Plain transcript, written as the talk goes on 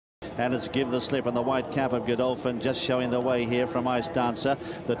and it's Give the Slip and the white cap of Godolphin just showing the way here from Ice Dancer.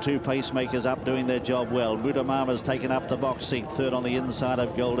 The two pacemakers up doing their job well. Mudamama's taken up the box seat, third on the inside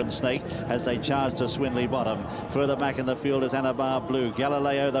of Golden Snake as they charge to Swinley Bottom. Further back in the field is Anabar Blue.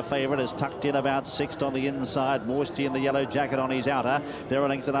 Galileo, the favourite, is tucked in about sixth on the inside. Morsty in the yellow jacket on his outer. They're a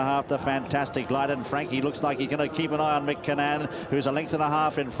length and a half to Fantastic Light, and Frankie looks like he's going to keep an eye on Mick Cannan, who's a length and a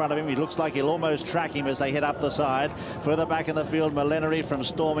half in front of him. He looks like he'll almost track him as they head up the side. Further back in the field, Millenary from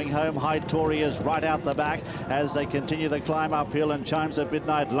Storming Home. High Tory is right out the back as they continue the climb uphill, and Chimes at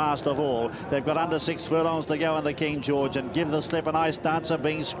Midnight last of all. They've got under 6 furlongs to go in the King George, and Give the Slip and Ice Dancer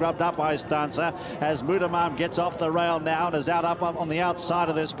being scrubbed up. Ice Dancer as Mudamam gets off the rail now and is out up on the outside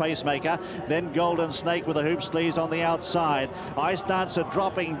of this pacemaker. Then Golden Snake with the hoop sleeves on the outside. Ice Dancer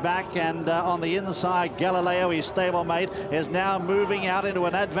dropping back, and on the inside Galileo, his stablemate, is now moving out into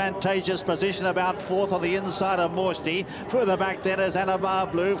an advantageous position about fourth on the inside of Morsty. Further back then is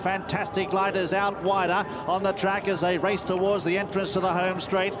Anabar Blue. Fantastic Light is out wider on the track as they race towards the entrance to the home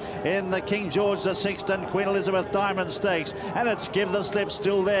straight in the King George the Sixth and Queen Elizabeth Diamond Stakes, and it's Give the Slip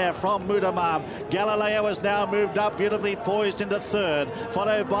still there from Mudamam. Galileo has now moved up, beautifully poised into third,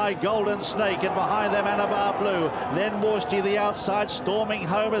 followed by Golden Snake, and behind them Anabar Blue. Then Morsty the outside. Storming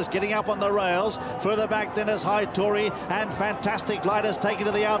Home is getting up on the rails. Further back then is High Tory, and Fantastic Light is taken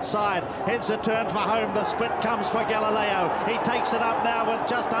to the outside. Heads a turn for home. The split comes for Galileo. He takes it up now with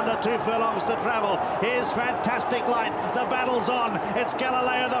just under 2 furlongs to travel. Here's Fantastic Light. The battle's on. It's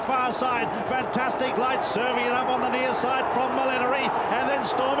Galileo the far side. Fantastic Light serving it up on the near side from Millenary, and then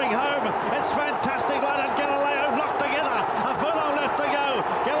Storming Home. It's Fantastic Light and Galileo locked together. A furlong left to go.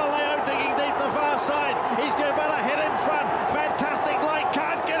 Galileo digging deep the far side. He's going about a head in front. Fantastic Light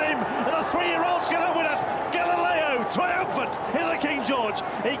can't get him. The 3-year-old's going to win it. Galileo triumphant in the King George.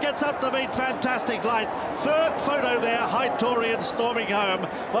 He gets up to meet Fantastic Light. Third photo there, High Tory and Storming Home,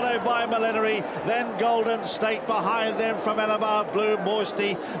 followed by Millenary, then Golden Snake behind them from Anabar Blue,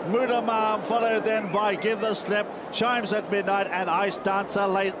 Morsty, Mudamam, followed then by Give the Slip, Chimes at Midnight, and Ice Dancer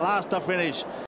last to finish.